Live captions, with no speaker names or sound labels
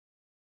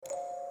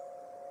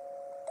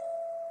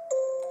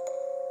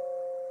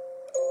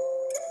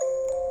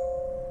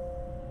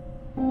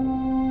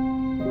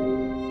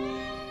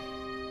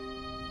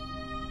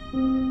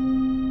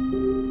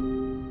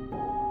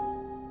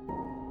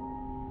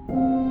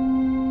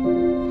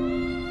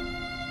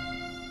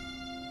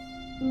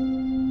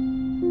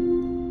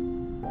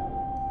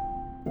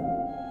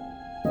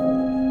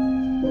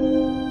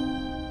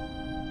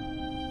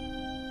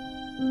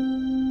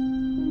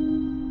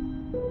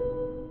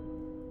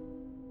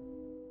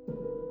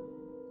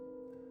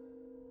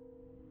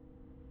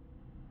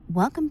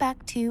Welcome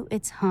back to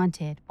It's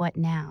Haunted, What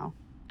Now?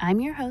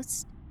 I'm your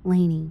host,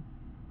 Lainey.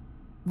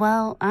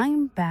 Well,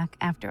 I'm back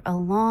after a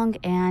long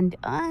and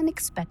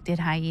unexpected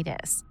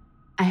hiatus.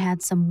 I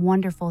had some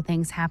wonderful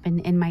things happen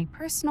in my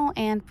personal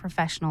and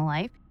professional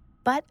life,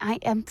 but I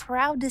am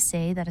proud to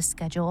say that a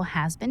schedule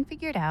has been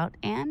figured out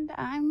and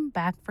I'm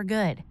back for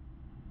good.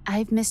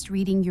 I've missed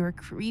reading your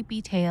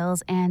creepy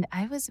tales, and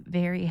I was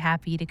very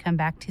happy to come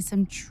back to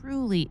some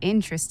truly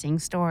interesting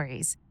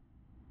stories.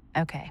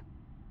 Okay,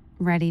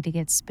 ready to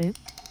get spooked?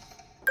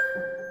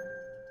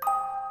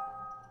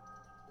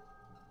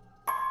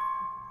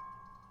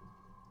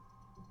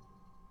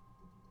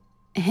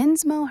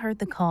 Hensmo heard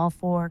the call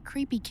for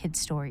creepy kid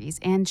stories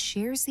and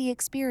shares the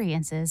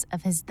experiences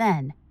of his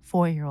then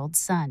 4-year-old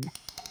son.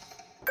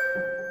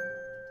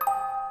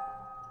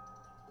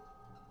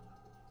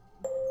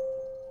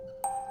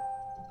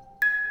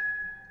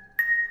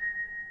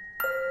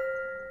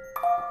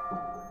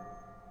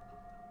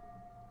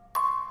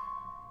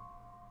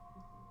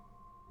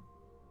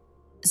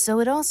 So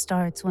it all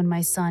starts when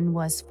my son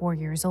was 4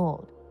 years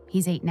old.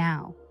 He's 8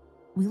 now.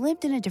 We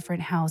lived in a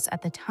different house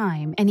at the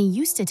time, and he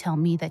used to tell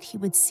me that he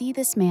would see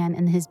this man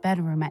in his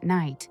bedroom at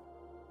night.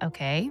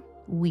 Okay,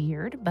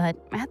 weird, but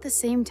at the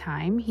same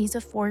time, he's a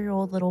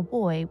 4-year-old little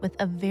boy with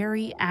a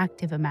very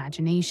active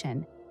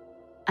imagination.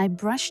 I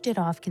brushed it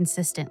off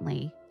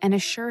consistently and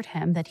assured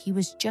him that he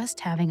was just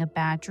having a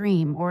bad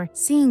dream or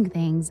seeing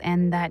things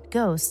and that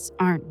ghosts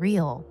aren't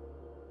real.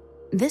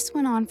 This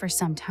went on for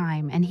some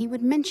time, and he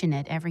would mention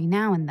it every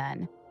now and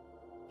then.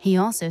 He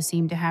also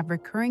seemed to have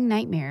recurring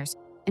nightmares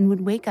and would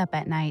wake up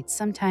at night,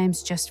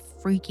 sometimes just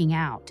freaking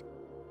out.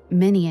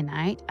 Many a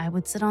night, I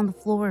would sit on the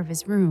floor of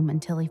his room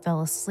until he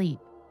fell asleep.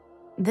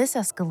 This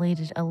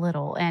escalated a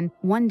little, and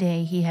one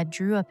day he had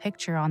drew a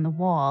picture on the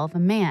wall of a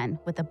man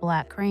with a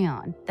black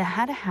crayon that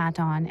had a hat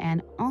on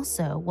and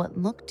also what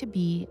looked to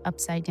be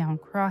upside down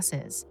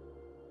crosses.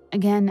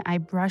 Again, I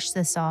brushed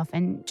this off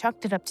and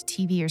chucked it up to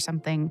TV or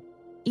something,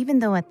 even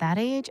though at that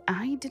age,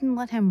 I didn't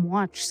let him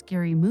watch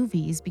scary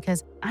movies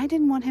because I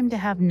didn't want him to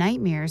have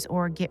nightmares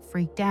or get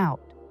freaked out.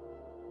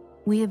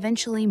 We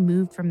eventually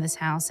moved from this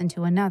house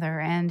into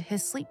another, and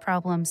his sleep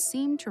problems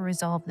seemed to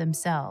resolve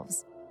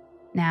themselves.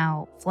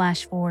 Now,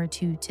 flash forward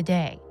to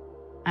today.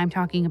 I'm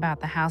talking about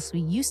the house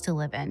we used to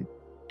live in,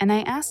 and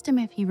I asked him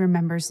if he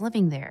remembers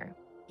living there.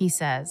 He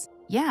says,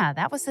 "Yeah,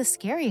 that was the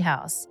scary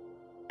house."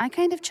 I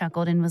kind of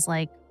chuckled and was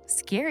like,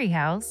 "Scary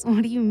house?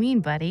 What do you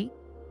mean, buddy?"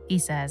 He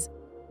says,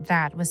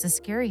 "That was the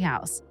scary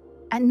house.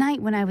 At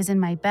night when I was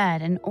in my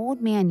bed, an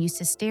old man used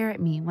to stare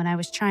at me when I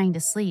was trying to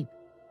sleep.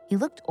 He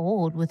looked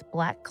old with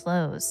black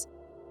clothes."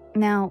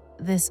 Now,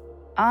 this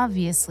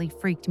obviously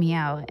freaked me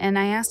out, and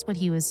I asked what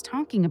he was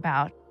talking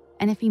about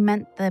and if he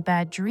meant the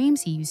bad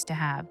dreams he used to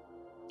have.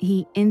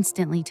 He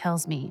instantly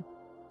tells me,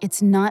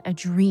 "It's not a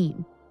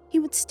dream." He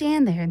would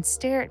stand there and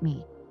stare at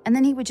me, and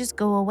then he would just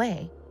go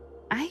away.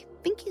 I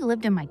think he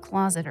lived in my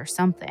closet or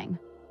something.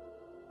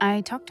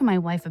 I talked to my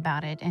wife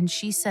about it, and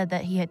she said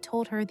that he had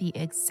told her the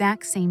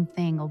exact same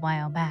thing a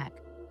while back.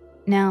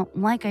 Now,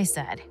 like I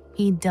said,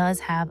 he does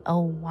have a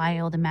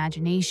wild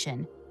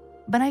imagination,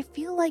 but I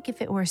feel like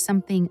if it were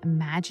something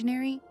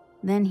imaginary,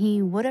 then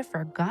he would have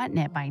forgotten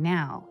it by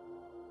now.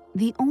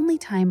 The only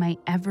time I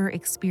ever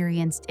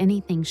experienced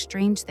anything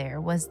strange there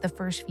was the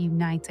first few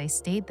nights I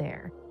stayed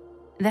there.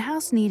 The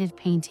house needed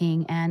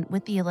painting, and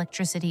with the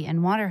electricity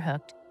and water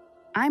hooked,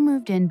 I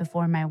moved in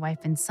before my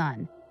wife and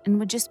son and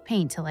would just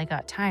paint till I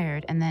got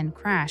tired and then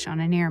crash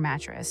on an air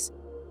mattress.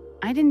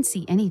 I didn't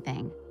see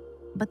anything,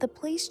 but the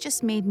place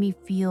just made me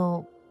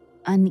feel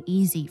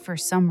uneasy for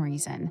some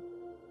reason.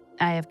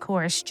 I, of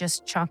course,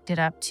 just chalked it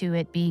up to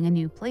it being a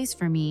new place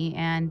for me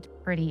and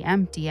pretty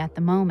empty at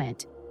the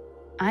moment.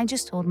 I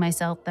just told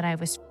myself that I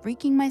was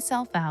freaking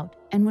myself out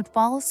and would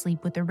fall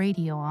asleep with the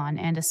radio on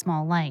and a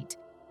small light.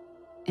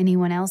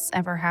 Anyone else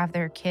ever have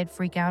their kid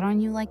freak out on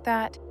you like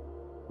that?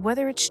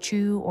 Whether it's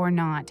true or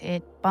not,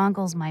 it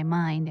boggles my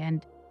mind,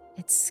 and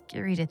it's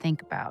scary to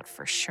think about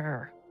for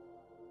sure.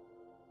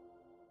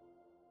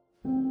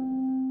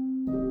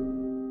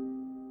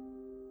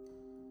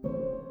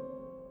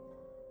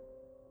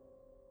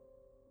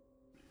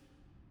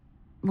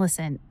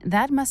 Listen,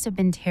 that must have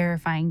been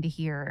terrifying to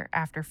hear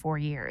after 4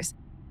 years.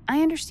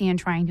 I understand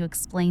trying to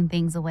explain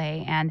things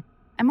away, and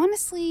I'm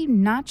honestly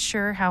not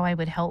sure how I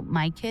would help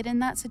my kid in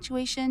that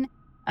situation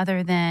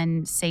other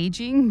than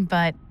saging,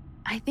 but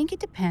I think it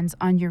depends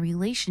on your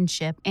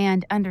relationship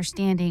and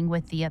understanding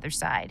with the other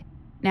side.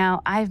 Now,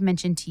 I've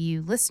mentioned to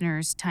you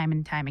listeners time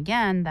and time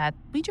again that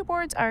Ouija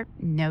boards are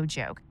no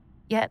joke,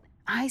 yet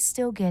I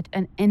still get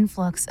an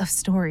influx of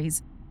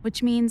stories,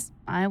 which means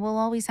I will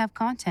always have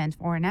content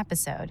for an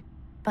episode.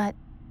 But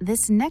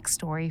this next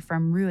story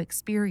from Rue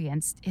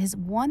Experienced is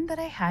one that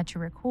I had to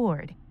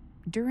record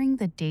during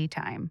the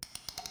daytime.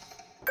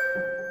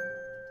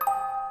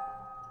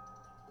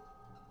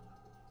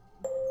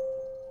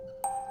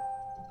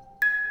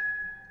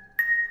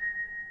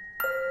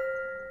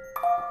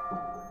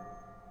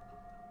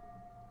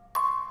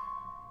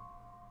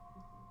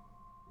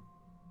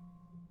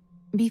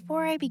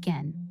 Before I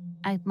begin,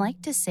 I'd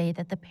like to say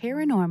that the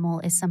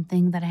paranormal is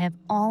something that I have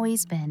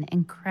always been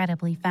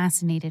incredibly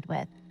fascinated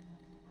with.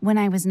 When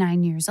I was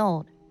 9 years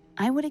old,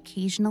 I would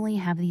occasionally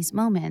have these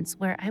moments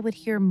where I would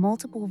hear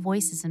multiple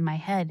voices in my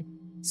head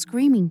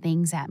screaming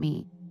things at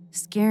me,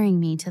 scaring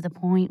me to the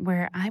point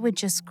where I would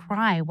just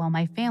cry while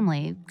my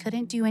family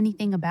couldn't do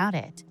anything about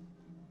it.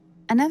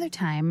 Another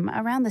time,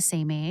 around the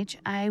same age,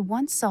 I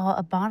once saw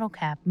a bottle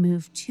cap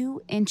move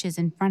 2 inches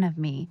in front of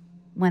me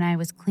when I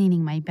was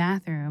cleaning my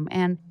bathroom,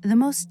 and the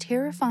most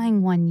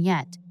terrifying one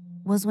yet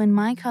was when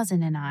my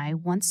cousin and I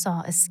once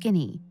saw a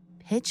skinny,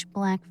 pitch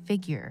black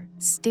figure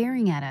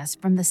staring at us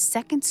from the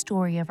second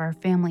story of our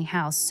family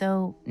house.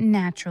 So,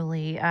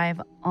 naturally,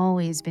 I've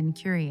always been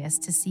curious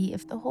to see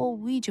if the whole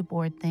Ouija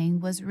board thing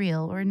was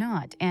real or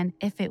not, and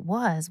if it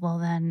was, well,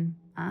 then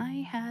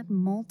I had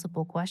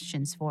multiple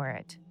questions for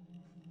it.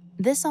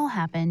 This all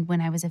happened when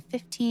I was a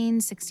 15,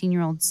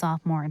 16-year-old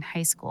sophomore in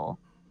high school,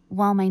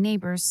 while my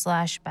neighbors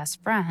slash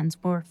best friends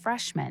were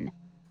freshmen.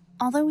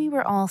 Although we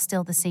were all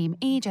still the same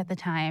age at the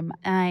time,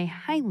 I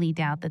highly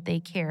doubt that they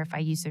care if I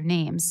use their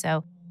names,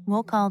 so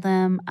we'll call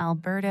them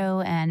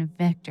Alberto and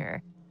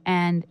Victor,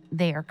 and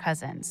they are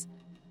cousins.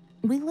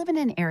 We live in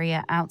an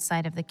area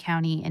outside of the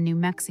county in New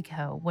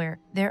Mexico where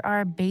there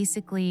are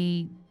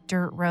basically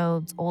dirt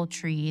roads, old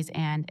trees,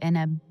 and an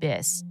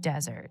abyss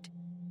desert.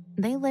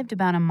 They lived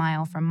about a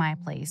mile from my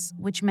place,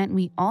 which meant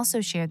we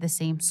also shared the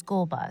same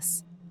school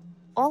bus.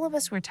 All of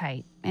us were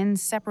tight,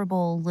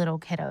 inseparable little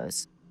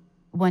kiddos.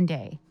 One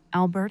day,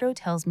 Alberto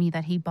tells me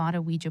that he bought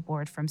a Ouija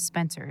board from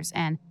Spencer's,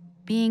 and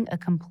being a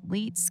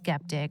complete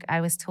skeptic,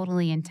 I was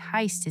totally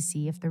enticed to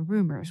see if the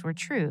rumors were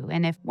true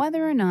and if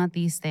whether or not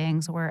these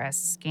things were a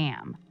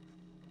scam.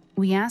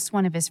 We asked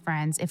one of his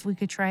friends if we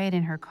could try it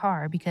in her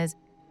car because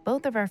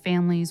both of our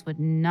families would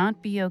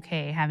not be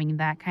okay having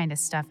that kind of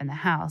stuff in the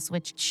house,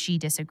 which she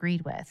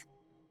disagreed with.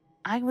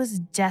 I was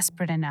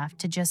desperate enough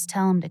to just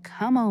tell him to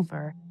come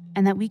over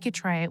and that we could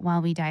try it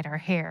while we dyed our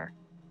hair.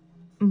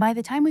 By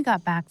the time we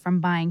got back from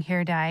buying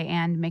hair dye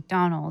and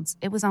McDonald's,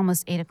 it was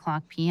almost 8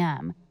 o'clock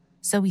p.m.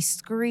 So we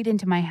scurried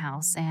into my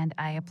house and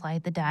I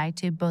applied the dye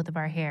to both of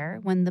our hair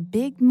when the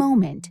big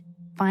moment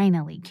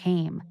finally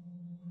came.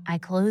 I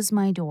closed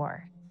my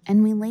door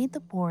and we laid the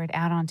board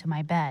out onto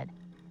my bed,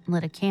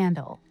 lit a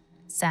candle,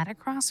 sat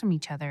across from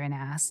each other, and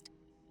asked,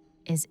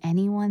 "Is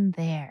anyone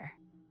there?"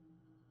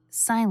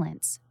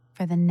 Silence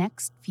for the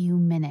next few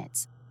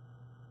minutes.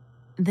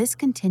 This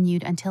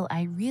continued until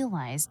I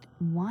realized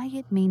why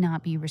it may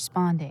not be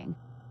responding.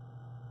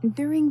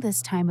 During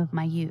this time of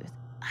my youth,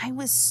 I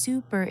was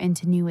super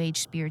into New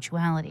Age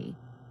spirituality.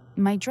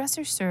 My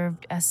dresser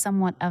served as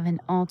somewhat of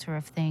an altar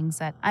of things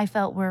that I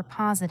felt were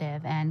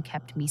positive and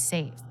kept me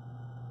safe.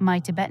 My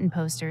Tibetan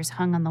posters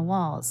hung on the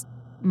walls.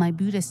 My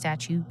Buddha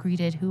statue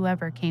greeted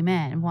whoever came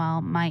in,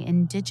 while my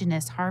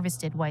indigenous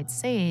harvested white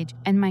sage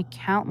and my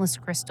countless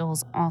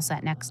crystals all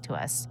sat next to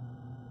us.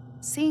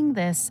 Seeing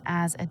this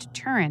as a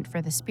deterrent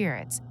for the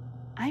spirits,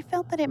 I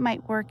felt that it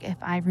might work if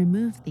I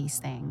removed these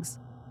things.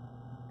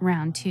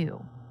 Round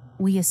 2.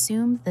 We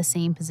assumed the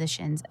same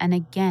positions, and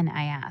again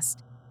I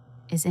asked,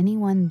 "Is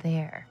anyone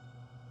there?"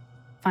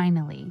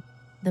 Finally,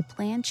 the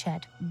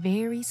planchette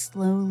very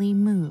slowly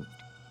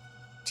moved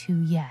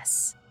to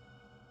yes.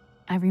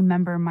 I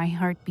remember my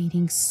heart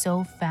beating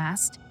so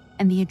fast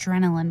and the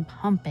adrenaline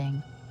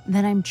pumping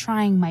that I'm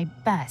trying my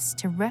best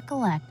to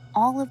recollect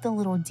all of the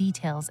little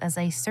details, as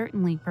they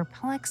certainly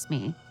perplexed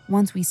me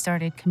once we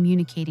started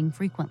communicating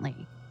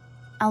frequently.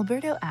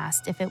 Alberto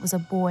asked if it was a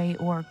boy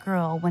or a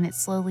girl when it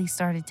slowly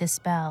started to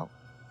spell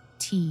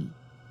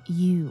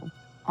TURN,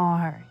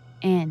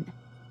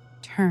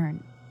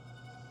 turn,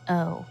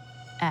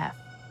 OFF,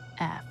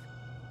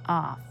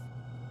 off,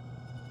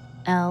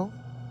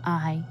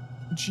 LIGHT,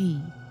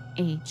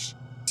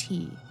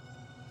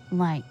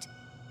 light,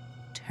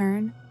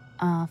 turn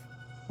off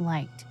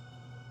light.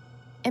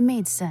 It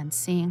made sense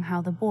seeing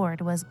how the board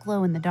was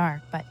glow in the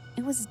dark, but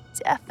it was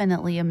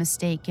definitely a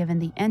mistake given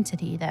the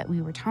entity that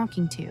we were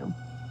talking to.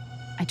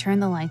 I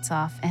turned the lights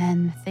off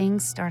and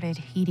things started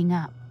heating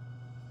up.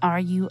 "Are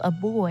you a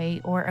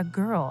boy or a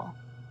girl?"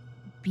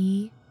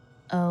 BOY.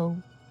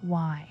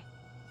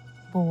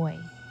 Boy.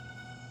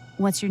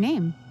 "What's your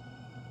name?"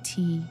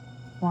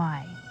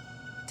 TY.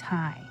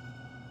 Ty.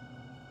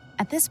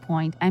 At this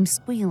point, I'm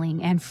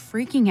squealing and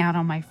freaking out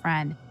on my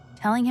friend,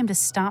 telling him to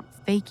stop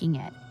faking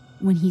it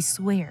when he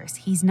swears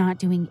he's not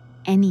doing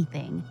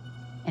anything.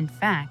 In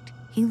fact,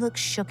 he looks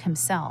shook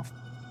himself.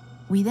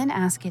 We then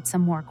ask it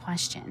some more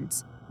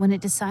questions when it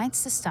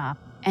decides to stop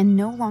and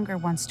no longer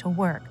wants to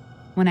work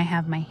when I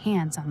have my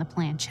hands on the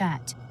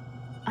planchette.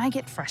 I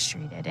get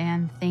frustrated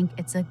and think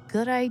it's a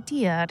good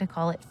idea to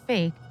call it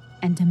fake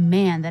and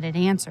demand that it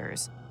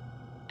answers.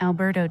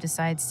 Alberto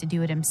decides to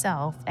do it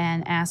himself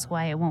and asks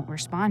why it won't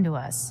respond to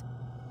us.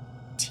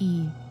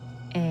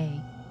 TAYLOR.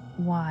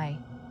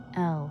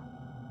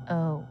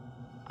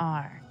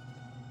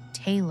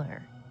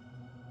 Taylor.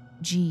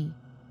 GET.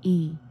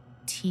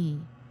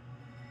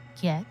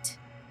 Get.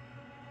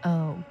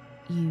 OUT.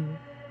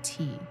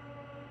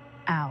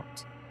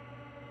 Out.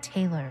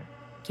 Taylor,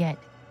 get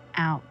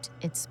out,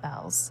 it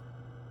spells.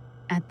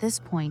 At this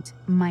point,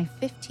 my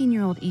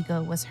 15-year-old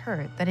ego was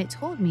hurt that it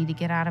told me to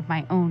get out of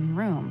my own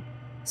room,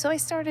 so I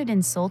started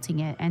insulting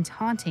it and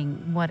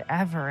taunting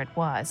whatever it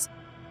was.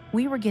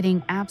 We were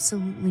getting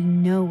absolutely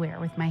nowhere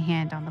with my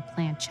hand on the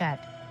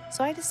planchette,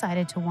 so I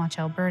decided to watch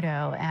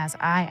Alberto as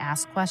I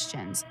asked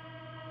questions.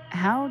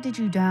 How did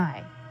you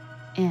die?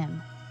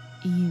 Murder.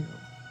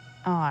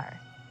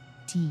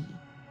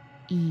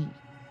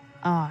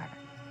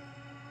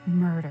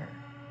 Murder.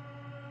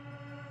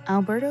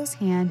 Alberto's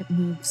hand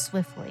moved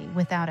swiftly,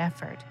 without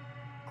effort.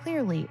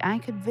 Clearly, I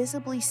could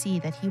visibly see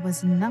that he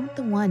was not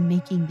the one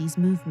making these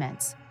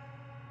movements.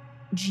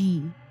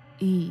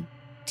 G-E-T,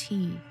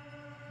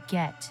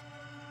 get.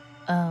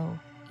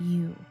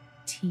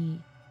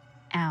 O-U-T,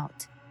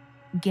 out.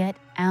 Get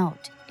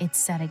out, it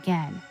said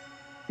again.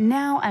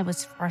 Now I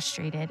was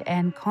frustrated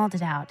and called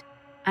it out.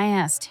 I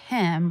asked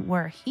him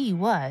where he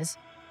was.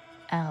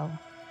 L-O-O-K,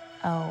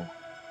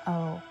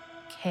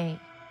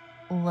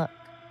 look.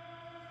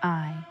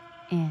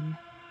 I-N.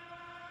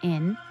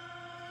 In.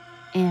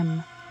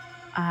 M-I-R-R-O-R.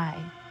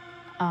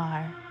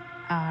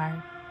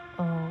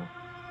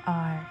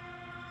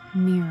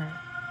 Mirror.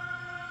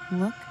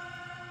 Look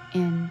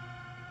in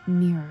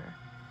mirror.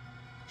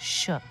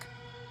 Shook.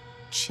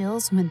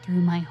 Chills went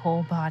through my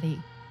whole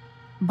body.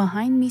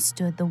 Behind me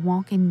stood the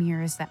walk-in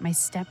mirrors that my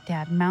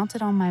stepdad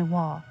mounted on my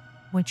wall,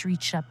 which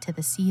reached up to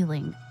the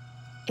ceiling.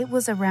 It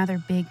was a rather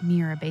big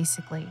mirror,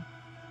 basically.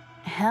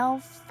 Hell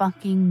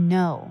fucking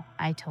no,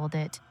 I told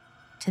it.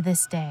 To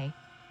this day,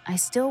 I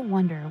still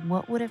wonder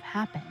what would have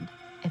happened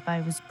if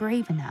I was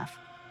brave enough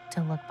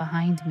to look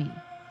behind me.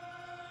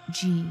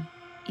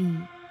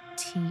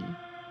 G-E-T,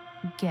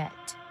 get.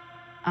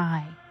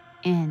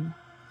 I-N,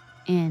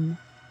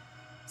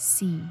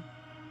 C-L-O-S-E-T,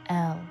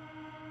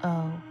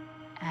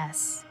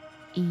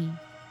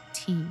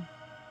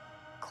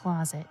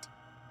 closet.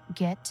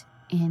 Get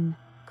in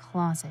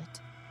closet.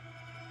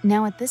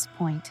 Now at this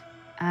point,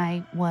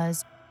 I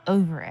was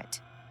over it.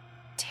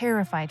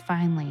 Terrified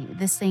finally,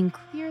 this thing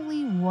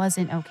clearly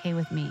wasn't okay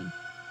with me.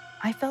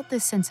 I felt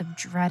this sense of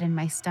dread in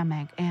my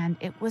stomach, and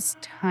it was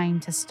time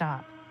to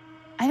stop.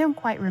 I don't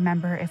quite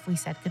remember if we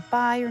said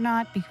goodbye or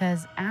not,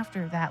 because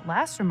after that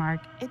last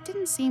remark, it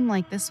didn't seem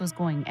like this was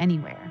going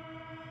anywhere.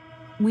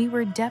 We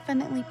were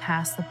definitely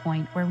past the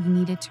point where we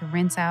needed to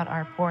rinse out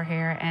our poor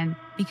hair, and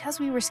because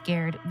we were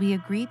scared, we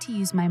agreed to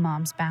use my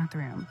mom's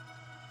bathroom.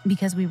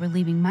 Because we were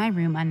leaving my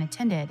room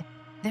unattended,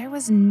 there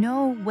was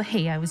no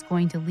way I was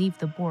going to leave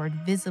the board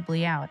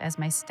visibly out, as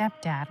my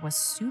stepdad was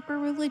super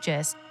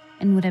religious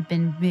and would have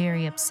been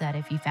very upset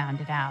if he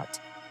found it out.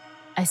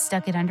 I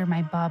stuck it under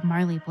my Bob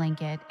Marley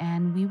blanket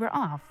and we were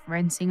off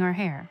rinsing our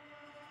hair.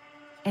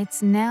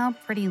 It's now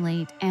pretty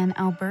late and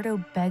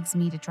Alberto begs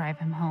me to drive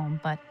him home,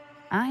 but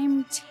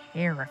I'm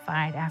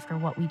terrified after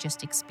what we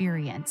just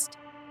experienced.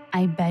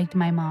 I begged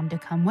my mom to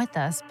come with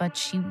us, but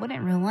she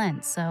wouldn't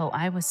relent, so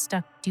I was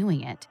stuck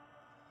doing it.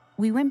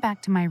 We went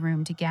back to my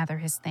room to gather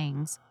his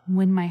things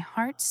when my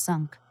heart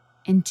sunk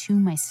into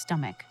my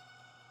stomach.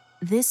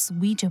 This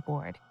Ouija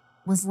board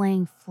was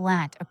laying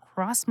flat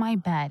across my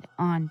bed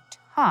on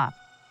top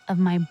of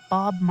my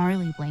Bob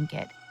Marley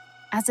blanket,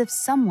 as if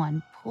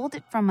someone pulled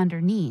it from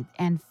underneath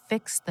and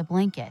fixed the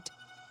blanket.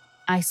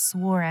 I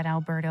swore at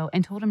Alberto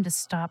and told him to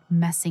stop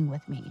messing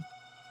with me.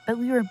 But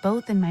we were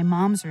both in my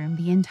mom's room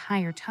the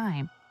entire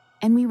time,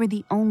 and we were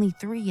the only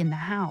three in the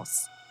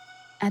house.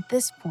 At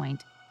this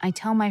point, I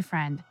tell my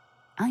friend,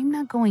 I'm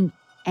not going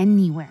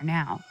anywhere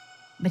now,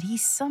 but he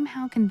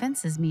somehow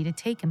convinces me to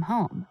take him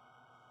home.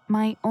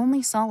 My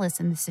only solace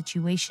in this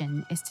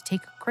situation is to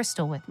take a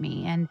crystal with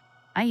me, and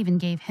I even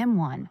gave him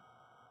one.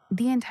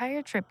 The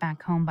entire trip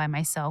back home by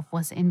myself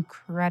was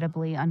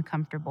incredibly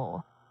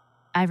uncomfortable.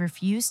 I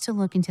refused to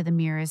look into the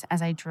mirrors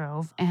as I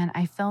drove, and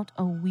I felt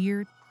a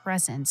weird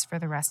presence for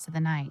the rest of the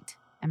night.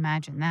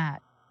 Imagine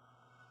that.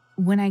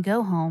 When I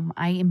go home,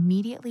 I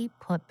immediately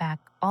put back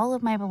all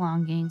of my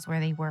belongings where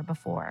they were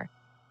before,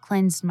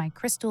 cleansed my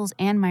crystals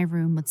and my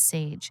room with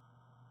sage.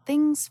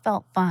 Things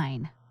felt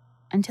fine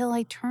until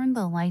I turned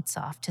the lights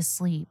off to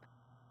sleep.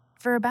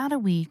 For about a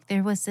week,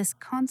 there was this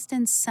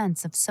constant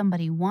sense of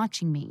somebody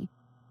watching me,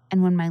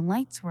 and when my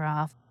lights were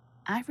off,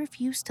 I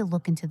refused to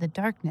look into the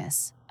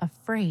darkness,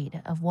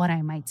 afraid of what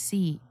I might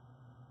see.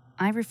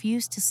 I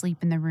refused to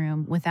sleep in the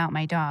room without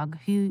my dog,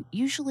 who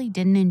usually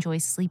didn't enjoy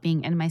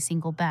sleeping in my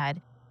single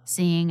bed,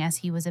 seeing as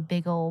he was a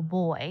big old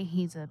boy.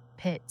 He's a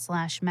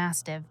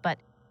pit/mastiff, but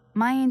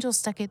my angel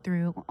stuck it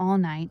through all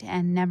night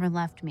and never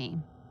left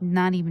me,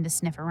 not even to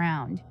sniff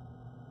around.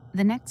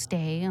 The next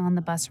day, on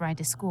the bus ride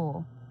to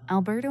school,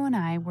 Alberto and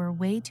I were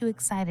way too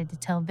excited to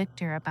tell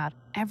Victor about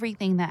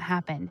everything that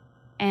happened,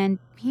 and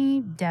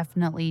he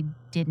definitely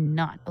did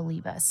not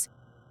believe us.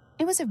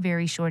 It was a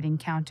very short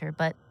encounter,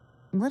 but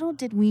little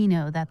did we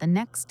know that the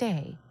next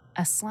day,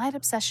 a slight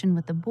obsession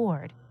with the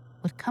board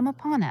would come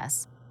upon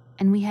us,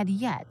 and we had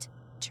yet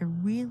to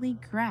really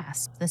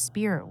grasp the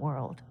spirit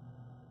world.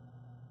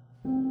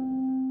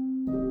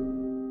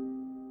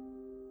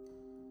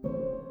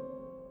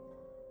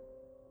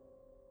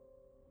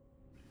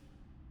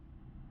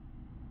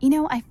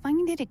 I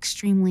find it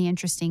extremely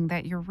interesting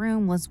that your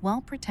room was well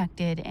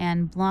protected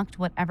and blocked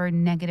whatever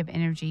negative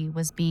energy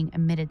was being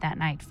emitted that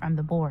night from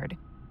the board.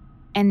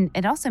 And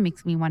it also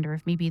makes me wonder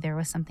if maybe there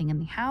was something in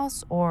the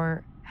house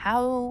or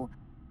how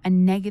a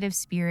negative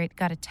spirit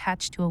got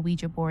attached to a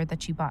Ouija board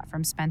that you bought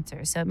from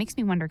Spencer. So it makes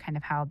me wonder kind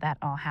of how that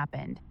all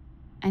happened.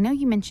 I know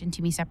you mentioned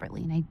to me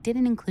separately, and I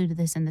didn't include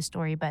this in the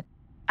story, but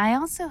I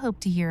also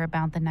hope to hear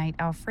about the night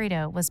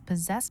Alfredo was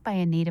possessed by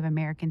a Native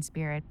American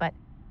spirit, but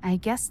I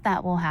guess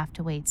that will have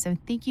to wait. So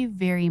thank you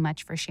very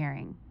much for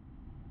sharing.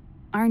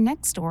 Our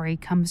next story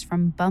comes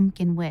from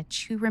Bumpkin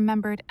Witch, who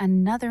remembered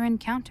another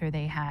encounter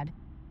they had.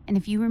 And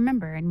if you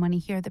remember and want to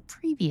hear the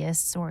previous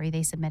story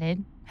they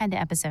submitted, head to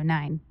episode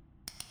 9.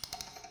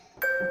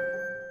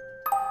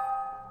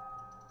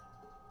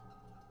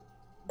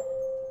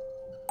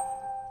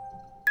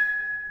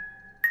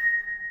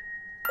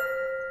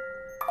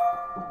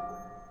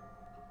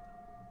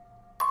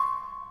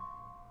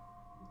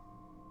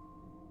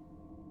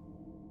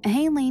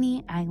 Hey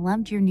Lainey, I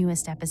loved your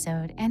newest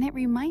episode, and it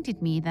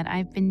reminded me that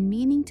I've been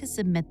meaning to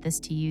submit this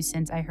to you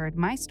since I heard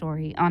my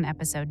story on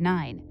episode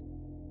 9.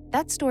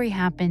 That story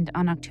happened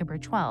on October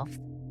 12th.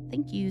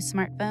 Thank you,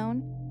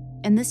 smartphone.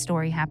 And this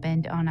story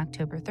happened on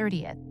October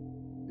 30th.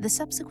 The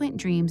subsequent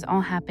dreams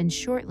all happened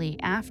shortly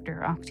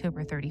after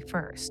October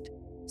 31st.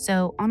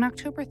 So on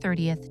October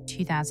 30th,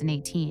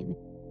 2018,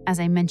 as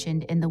I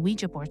mentioned in the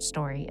Ouija board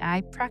story,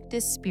 I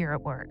practiced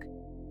spirit work.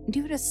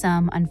 Due to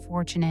some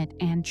unfortunate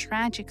and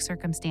tragic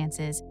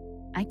circumstances,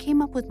 I came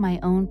up with my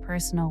own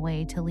personal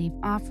way to leave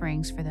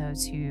offerings for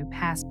those who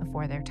passed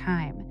before their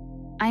time.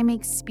 I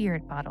make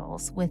spirit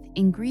bottles with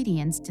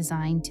ingredients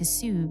designed to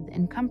soothe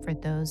and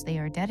comfort those they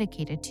are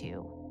dedicated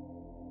to.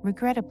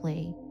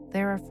 Regrettably,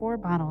 there are 4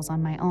 bottles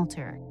on my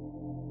altar.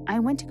 I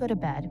went to go to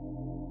bed,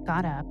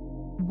 got up,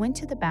 went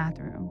to the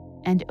bathroom,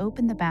 and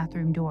opened the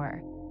bathroom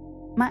door.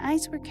 My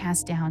eyes were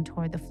cast down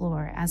toward the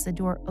floor as the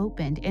door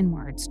opened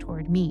inwards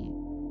toward me.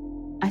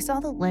 I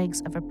saw the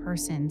legs of a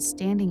person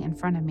standing in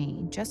front of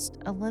me, just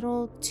a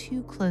little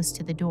too close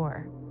to the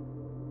door.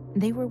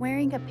 They were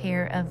wearing a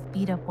pair of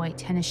beat-up white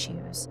tennis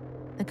shoes,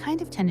 the kind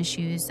of tennis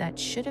shoes that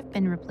should have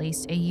been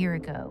replaced a year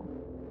ago.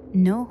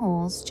 No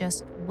holes,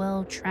 just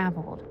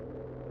well-traveled.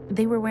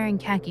 They were wearing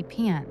khaki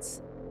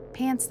pants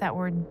that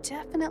were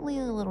definitely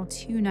a little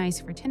too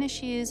nice for tennis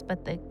shoes,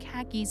 but the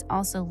khakis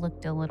also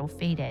looked a little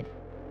faded.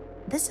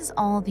 This is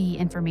all the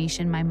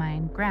information my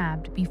mind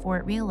grabbed before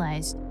it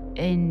realized,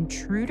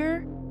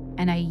 intruder?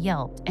 And I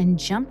yelped and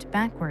jumped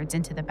backwards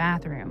into the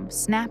bathroom,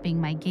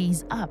 snapping my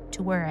gaze up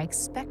to where I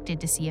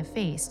expected to see a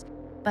face,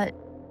 but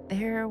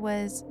there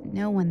was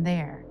no one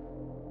there.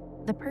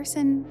 The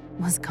person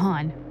was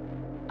gone.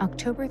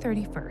 October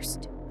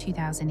 31st,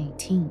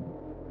 2018.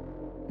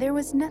 There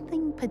was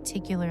nothing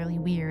particularly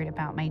weird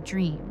about my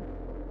dream.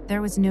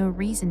 There was no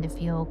reason to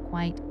feel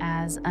quite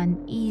as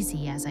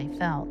uneasy as I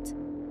felt.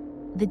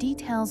 The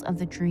details of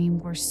the dream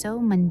were so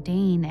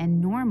mundane and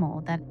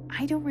normal that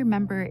I don't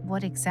remember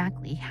what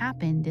exactly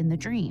happened in the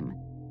dream.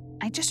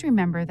 I just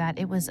remember that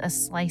it was a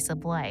slice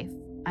of life.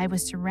 I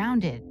was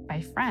surrounded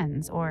by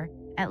friends, or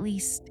at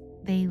least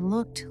they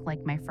looked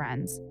like my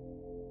friends.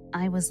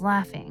 I was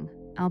laughing,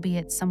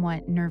 albeit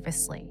somewhat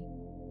nervously.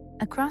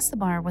 Across the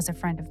bar was a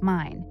friend of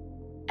mine.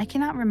 I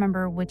cannot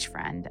remember which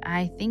friend.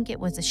 I think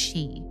it was a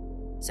she.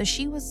 So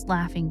she was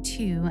laughing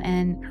too,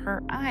 and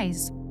her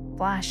eyes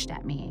flashed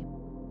at me.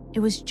 It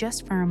was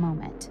just for a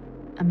moment,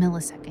 a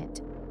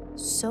millisecond,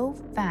 so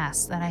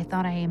fast that I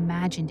thought I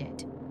imagined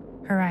it.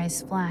 Her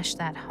eyes flashed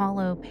that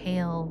hollow,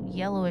 pale,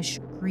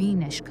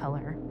 yellowish-greenish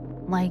color,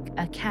 like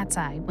a cat's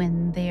eye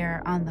when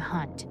they're on the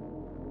hunt.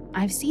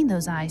 I've seen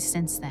those eyes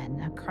since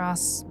then,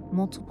 across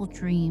multiple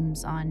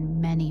dreams on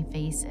many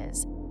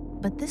faces,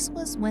 but this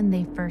was when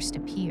they first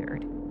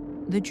appeared.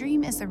 The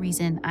dream is the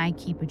reason I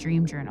keep a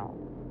dream journal.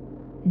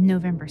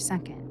 November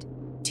 2nd,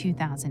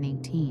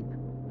 2018.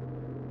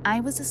 I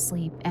was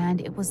asleep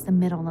and it was the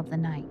middle of the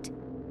night.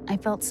 I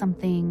felt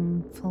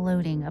something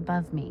floating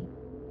above me.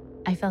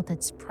 I felt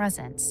its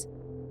presence.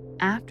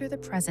 After the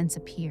presence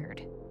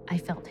appeared, I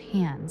felt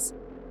hands,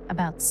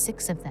 about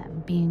 6 of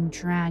them, being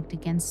dragged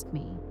against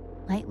me,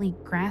 lightly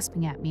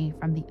grasping at me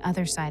from the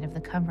other side of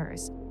the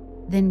covers,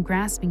 then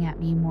grasping at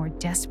me more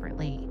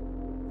desperately.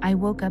 I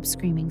woke up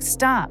screaming,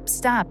 "Stop,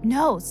 stop,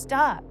 no,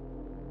 stop!"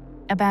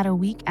 About a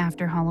week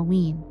after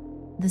Halloween,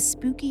 the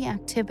spooky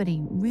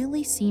activity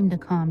really seemed to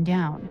calm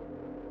down.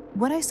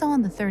 What I saw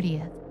on the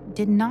 30th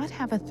did not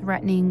have a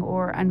threatening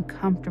or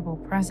uncomfortable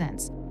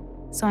presence,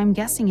 so I'm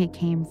guessing it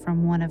came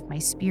from one of my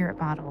spirit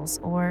bottles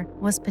or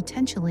was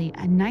potentially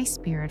a nice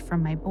spirit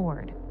from my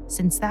board,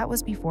 since that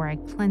was before I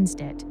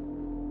cleansed it.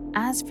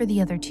 As for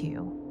the other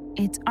 2,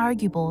 it's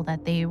arguable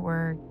that they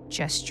were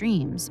just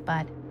dreams,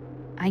 but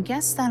I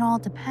guess that all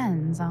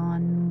depends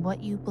on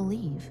what you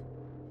believe.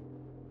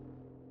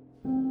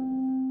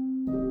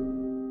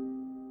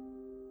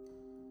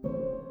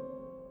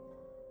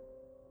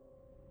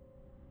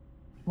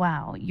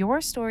 Wow,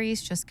 your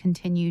stories just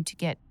continue to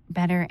get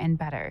better and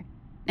better.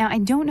 Now, I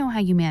don't know how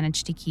you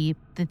manage to keep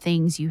the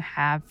things you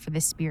have for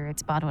the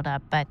spirits bottled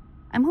up, but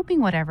I'm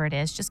hoping whatever it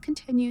is just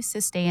continues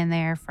to stay in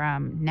there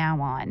from now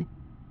on.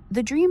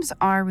 The dreams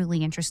are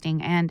really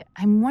interesting, and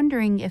I'm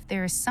wondering if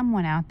there is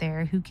someone out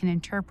there who can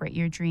interpret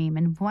your dream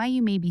and why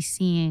you may be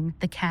seeing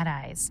the cat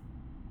eyes.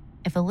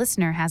 If a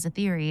listener has a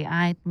theory,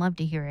 I'd love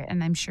to hear it,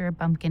 and I'm sure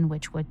Bumpkin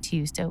Witch would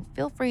too, so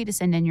feel free to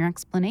send in your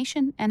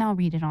explanation and I'll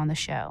read it on the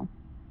show.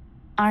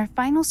 Our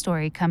final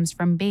story comes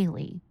from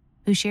Bailey,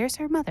 who shares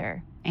her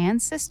mother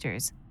and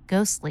sister's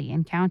ghostly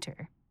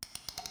encounter.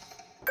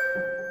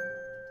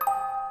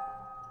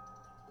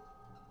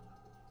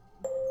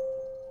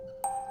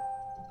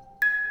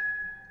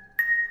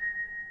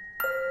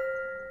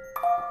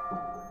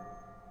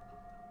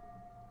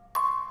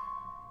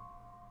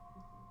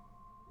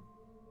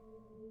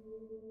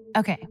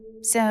 Okay,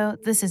 so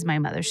this is my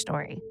mother's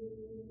story.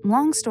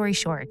 Long story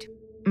short,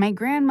 my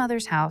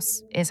grandmother's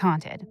house is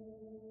haunted.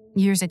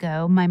 Years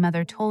ago, my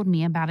mother told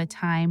me about a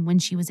time when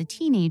she was a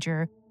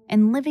teenager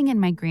and living in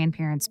my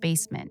grandparents'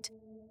 basement.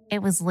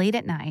 It was late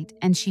at night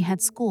and she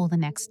had school the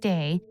next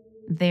day,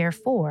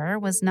 therefore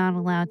was not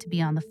allowed to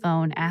be on the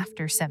phone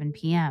after 7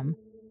 p.m.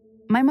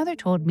 My mother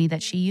told me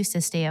that she used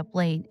to stay up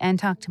late and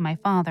talk to my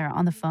father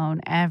on the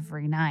phone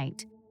every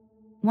night.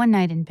 One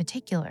night in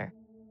particular,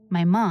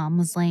 my mom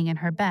was laying in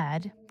her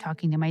bed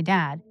talking to my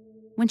dad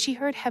when she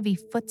heard heavy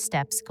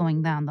footsteps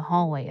going down the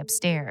hallway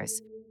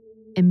upstairs.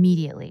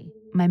 Immediately,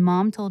 my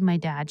mom told my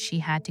dad she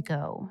had to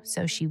go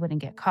so she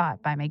wouldn't get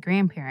caught by my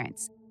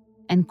grandparents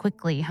and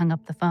quickly hung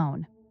up the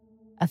phone.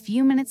 A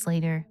few minutes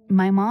later,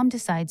 my mom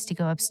decides to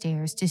go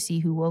upstairs to see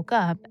who woke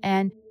up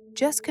and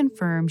just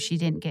confirm she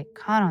didn't get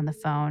caught on the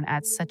phone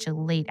at such a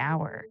late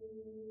hour.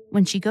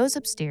 When she goes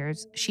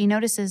upstairs, she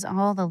notices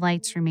all the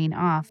lights remain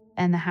off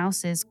and the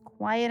house is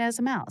quiet as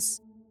a mouse.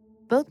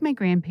 Both my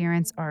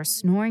grandparents are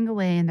snoring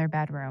away in their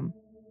bedroom.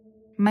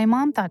 My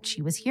mom thought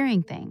she was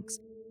hearing things.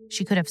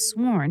 She could have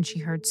sworn she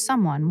heard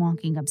someone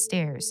walking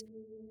upstairs.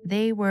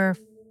 They were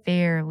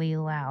fairly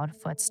loud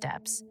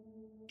footsteps.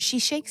 She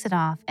shakes it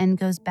off and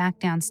goes back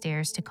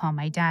downstairs to call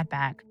my dad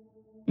back.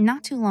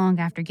 Not too long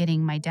after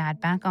getting my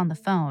dad back on the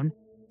phone,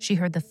 she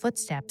heard the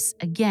footsteps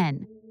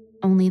again,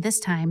 only this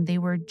time they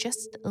were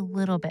just a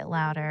little bit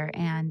louder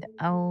and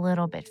a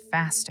little bit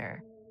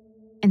faster.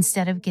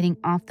 Instead of getting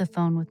off the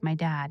phone with my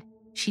dad,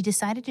 she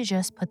decided to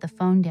just put the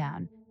phone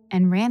down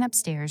and ran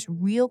upstairs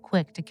real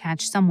quick to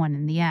catch someone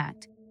in the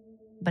act.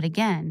 But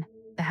again,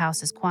 the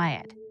house is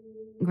quiet.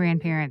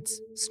 Grandparents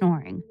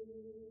snoring.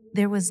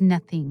 There was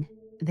nothing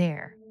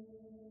there.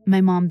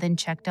 My mom then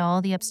checked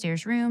all the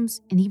upstairs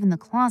rooms and even the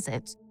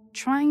closets,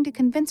 trying to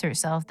convince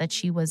herself that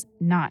she was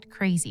not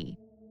crazy.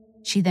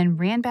 She then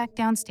ran back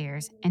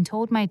downstairs and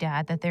told my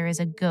dad that there is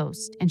a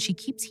ghost and she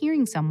keeps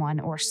hearing someone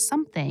or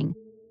something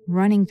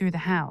running through the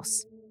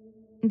house.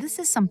 This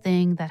is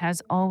something that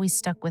has always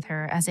stuck with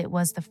her as it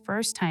was the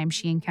first time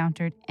she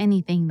encountered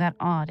anything that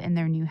odd in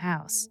their new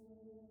house.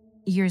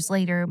 Years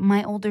later,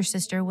 my older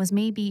sister was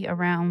maybe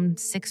around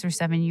 6 or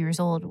 7 years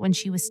old when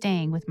she was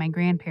staying with my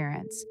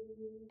grandparents.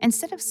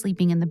 Instead of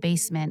sleeping in the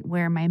basement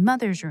where my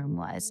mother's room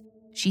was,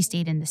 she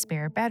stayed in the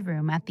spare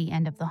bedroom at the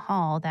end of the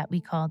hall that we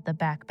called the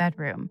back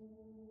bedroom.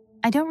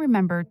 I don't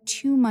remember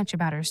too much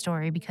about her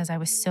story because I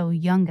was so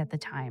young at the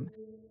time,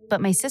 but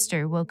my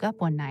sister woke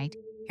up one night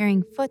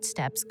hearing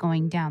footsteps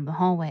going down the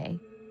hallway.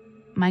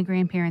 My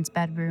grandparents'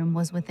 bedroom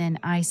was within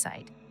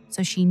eyesight,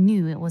 so she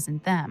knew it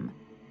wasn't them.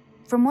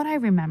 From what I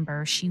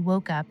remember, she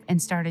woke up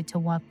and started to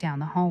walk down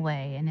the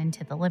hallway and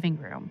into the living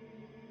room,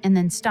 and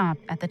then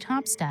stopped at the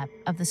top step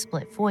of the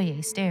split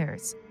foyer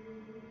stairs.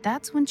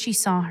 That's when she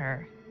saw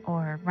her,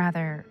 or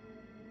rather,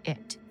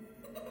 it.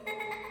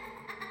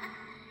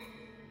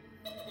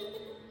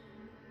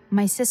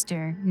 My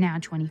sister, now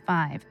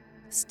 25,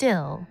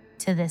 still,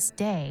 to this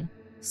day,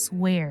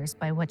 swears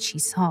by what she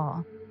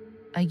saw.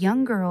 A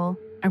young girl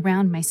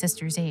around my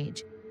sister's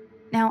age.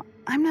 Now,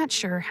 I'm not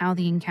sure how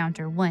the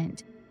encounter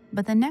went,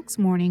 but the next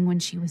morning when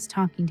she was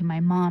talking to my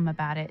mom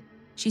about it,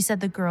 she said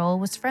the girl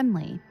was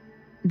friendly.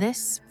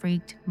 This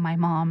freaked my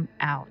mom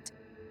out.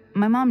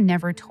 My mom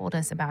never told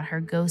us about her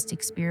ghost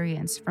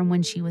experience from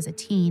when she was a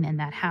teen in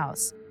that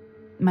house.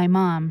 My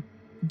mom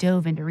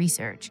dove into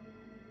research.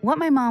 What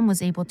my mom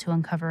was able to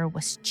uncover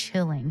was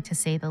chilling, to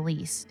say the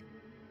least.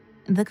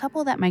 The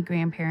couple that my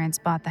grandparents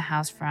bought the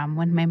house from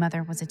when my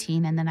mother was a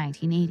teen in the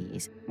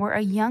 1980s were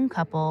a young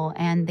couple,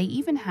 and they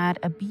even had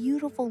a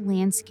beautiful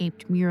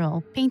landscaped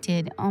mural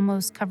painted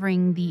almost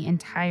covering the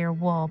entire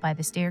wall by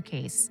the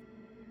staircase.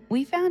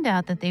 We found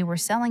out that they were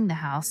selling the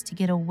house to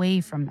get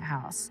away from the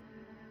house.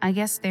 I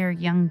guess their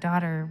young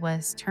daughter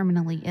was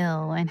terminally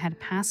ill and had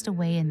passed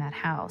away in that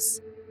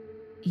house.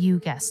 You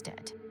guessed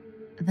it,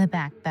 the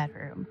back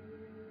bedroom.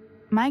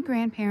 My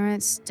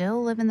grandparents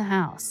still live in the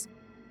house.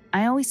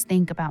 I always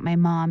think about my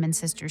mom and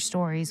sister's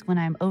stories when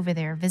I'm over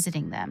there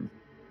visiting them.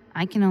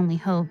 I can only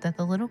hope that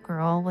the little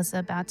girl was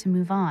about to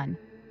move on.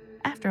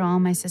 After all,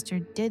 my sister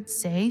did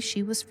say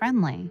she was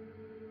friendly.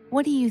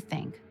 What do you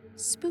think?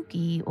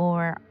 Spooky,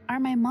 or are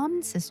my mom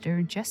and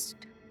sister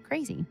just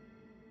crazy?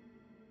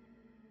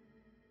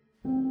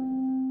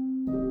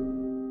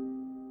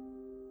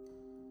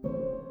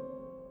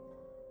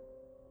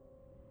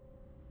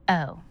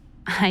 Oh,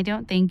 I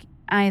don't think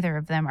either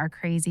of them are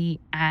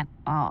crazy at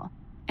all.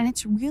 And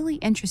it's really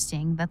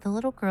interesting that the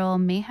little girl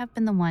may have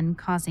been the one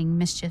causing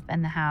mischief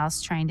in the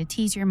house, trying to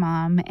tease your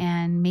mom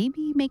and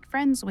maybe make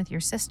friends with your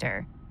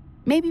sister.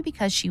 Maybe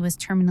because she was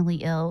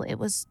terminally ill, it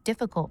was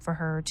difficult for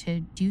her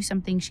to do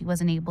something she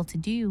wasn't able to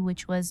do,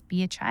 which was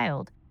be a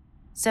child.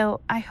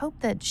 So I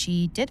hope that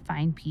she did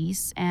find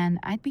peace, and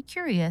I'd be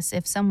curious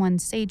if someone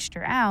saged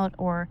her out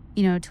or,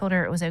 told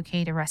her it was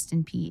okay to rest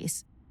in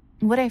peace.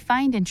 What I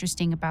find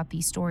interesting about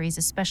these stories,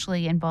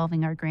 especially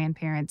involving our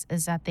grandparents,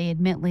 is that they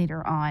admit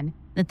later on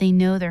that they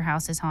know their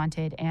house is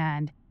haunted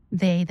and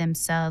they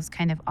themselves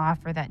kind of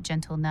offer that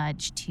gentle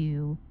nudge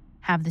to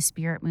have the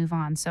spirit move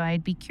on. So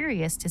I'd be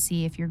curious to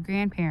see if your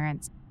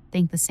grandparents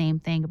think the same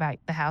thing about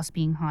the house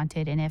being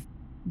haunted and if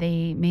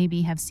they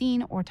maybe have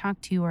seen or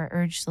talked to or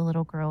urged the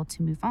little girl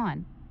to move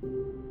on.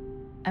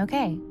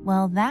 Okay,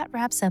 well, that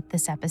wraps up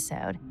this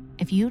episode.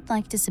 If you'd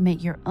like to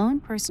submit your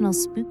own personal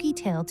spooky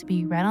tale to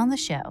be read on the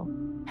show,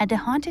 head to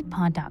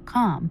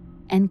hauntedpod.com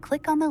and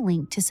click on the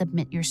link to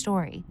submit your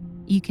story.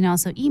 You can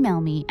also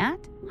email me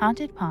at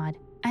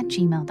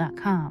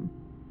hauntedpod@gmail.com.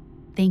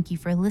 Thank you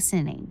for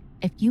listening.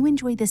 If you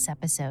enjoyed this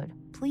episode,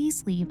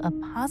 please leave a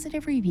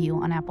positive review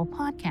on Apple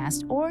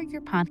Podcasts or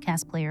your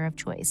podcast player of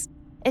choice.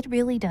 It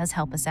really does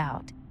help us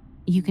out.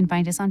 You can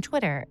find us on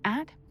Twitter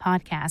at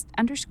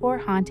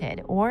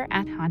podcast_haunted or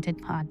at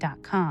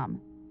hauntedpod.com.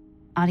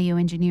 Audio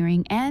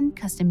engineering and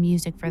custom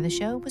music for the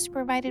show was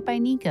provided by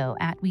Nico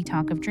at We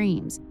Talk of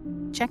Dreams.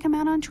 Check him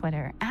out on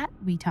Twitter at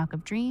We Talk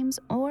of Dreams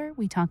or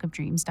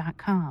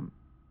wetalkofdreams.com.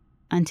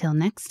 Until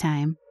next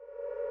time.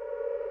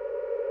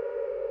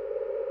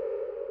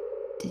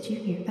 Did you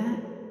hear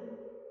that?